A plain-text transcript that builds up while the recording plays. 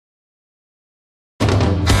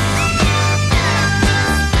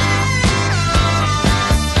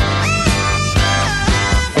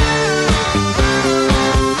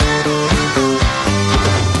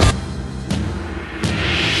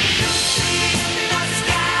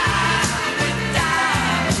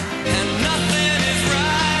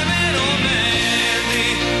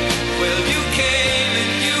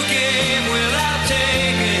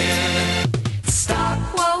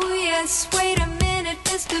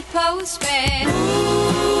the postman.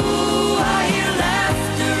 Ooh, I hear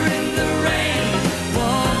laughter in the rain,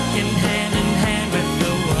 walking hand in hand with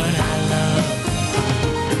the one I love.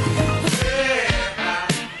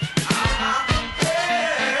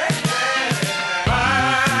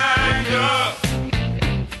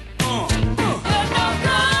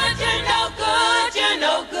 You're no good, you're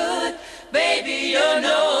no good, baby, you're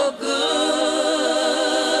no good.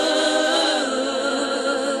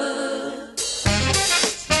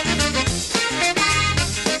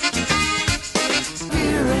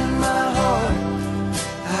 Here in my heart,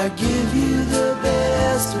 I give you the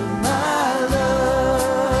best of my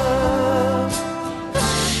love.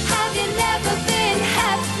 Have you never been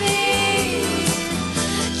happy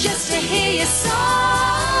just to hear your song?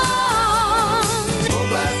 Oh,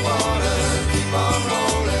 black water, keep on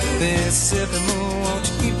rolling. Mississippi moon, won't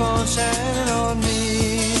you keep on shining on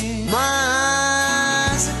me? My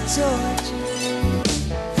eyes are torch.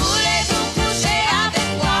 Voulez-vous coucher avec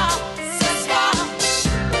moi ce soir?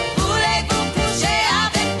 Voulez-vous coucher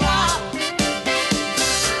avec moi?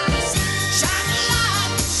 Shine the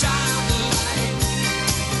light, shine the light.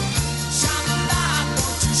 Shine the light,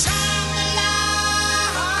 won't you shine the light?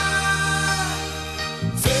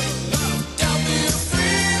 Feel love, don't be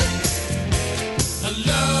afraid.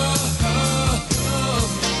 Love.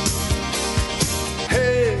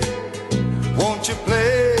 Hey, won't you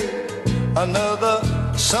play another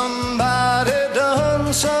somebody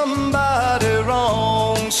done somebody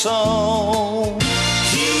wrong song?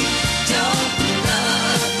 He don't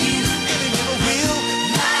love you, and he never will.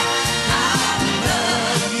 Like I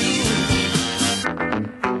love you.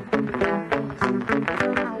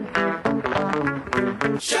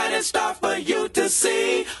 Shining star for you to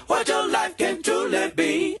see what your life can truly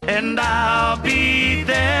be. And I'll be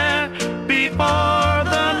there before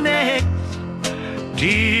the next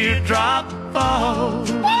teardrop falls.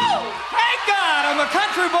 Thank God I'm a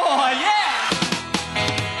country boy, yeah!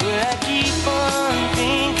 But I keep on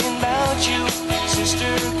thinking about you,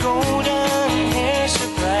 sister golden hair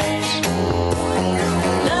surprise.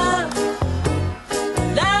 Love,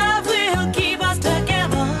 love will keep us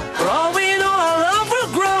together. For all we know, our love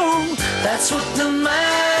will grow. That's what the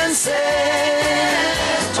man said.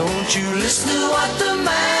 Don't you listen to what the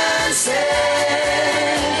man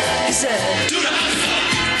said. He said, do that.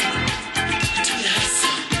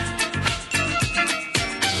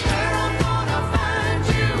 I'm gonna find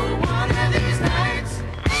you one of these nights.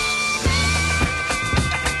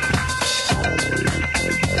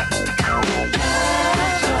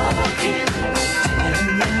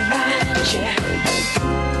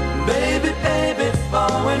 Baby, baby,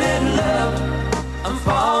 falling in love. I'm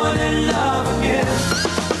falling in love again.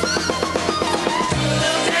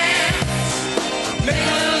 Little dance, make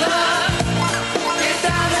a little love. Get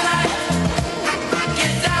down tonight,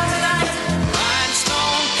 get down tonight.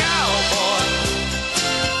 Rhinestone cowboy,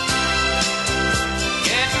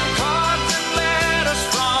 getting cards and letters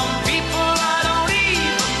from people I don't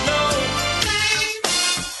even know.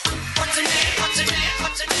 What's your name? What's your name?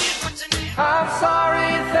 What's your name? What's your name? I'm sorry.